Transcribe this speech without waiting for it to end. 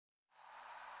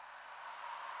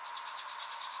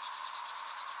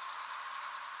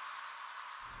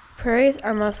Prairies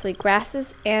are mostly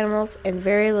grasses, animals, and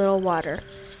very little water.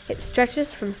 It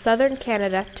stretches from southern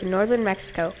Canada to northern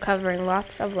Mexico, covering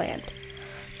lots of land.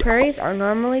 Prairies are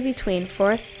normally between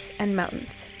forests and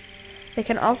mountains. They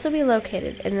can also be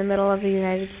located in the middle of the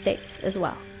United States as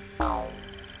well.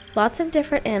 Lots of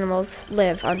different animals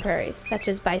live on prairies, such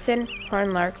as bison,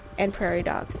 horned lark, and prairie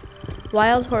dogs.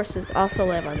 Wild horses also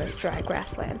live on this dry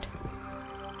grassland.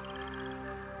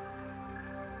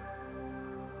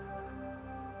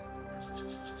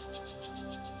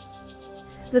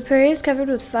 The prairie is covered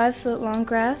with 5-foot-long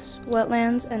grass,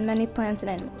 wetlands, and many plants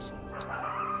and animals.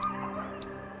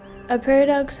 A prairie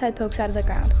dog's head pokes out of the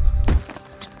ground.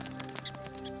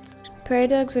 Prairie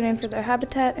dogs are named for their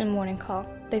habitat and morning call.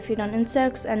 They feed on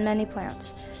insects and many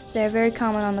plants. They are very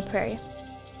common on the prairie.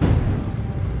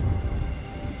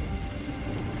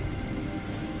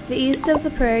 The east of the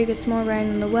prairie gets more rain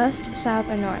than the west, south,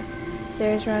 and north.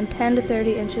 There is around 10 to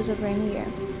 30 inches of rain a year.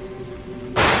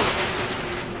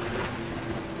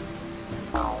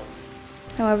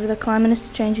 However, the climate is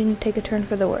changing to take a turn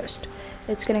for the worst.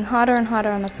 It's getting hotter and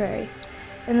hotter on the prairie.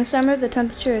 In the summer, the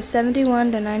temperature is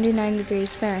 71 to 99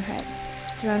 degrees Fahrenheit.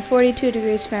 It's around 42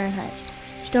 degrees Fahrenheit,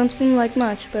 which don't seem like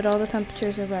much, but all the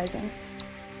temperatures are rising.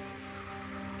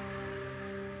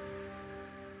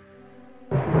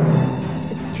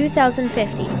 It's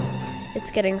 2050. It's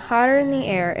getting hotter in the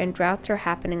air and droughts are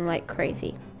happening like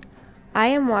crazy. I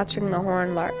am watching the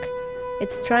horned lark.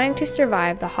 It's trying to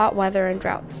survive the hot weather and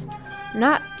droughts.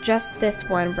 Not just this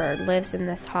one bird lives in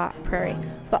this hot prairie,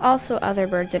 but also other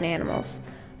birds and animals.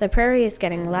 The prairie is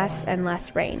getting less and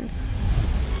less rain.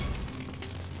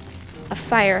 A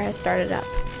fire has started up.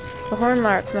 The horned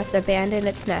lark must abandon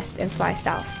its nest and fly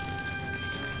south.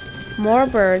 More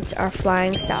birds are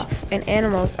flying south, and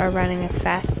animals are running as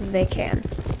fast as they can.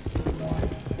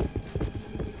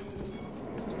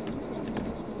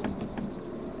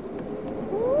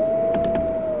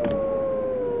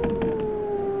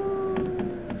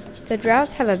 The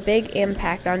droughts have a big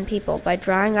impact on people by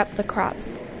drying up the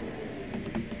crops.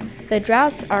 The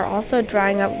droughts are also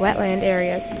drying up wetland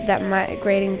areas that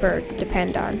migrating birds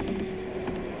depend on.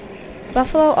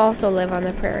 Buffalo also live on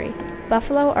the prairie.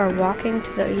 Buffalo are walking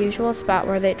to the usual spot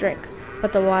where they drink,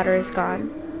 but the water is gone.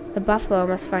 The buffalo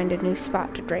must find a new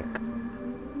spot to drink.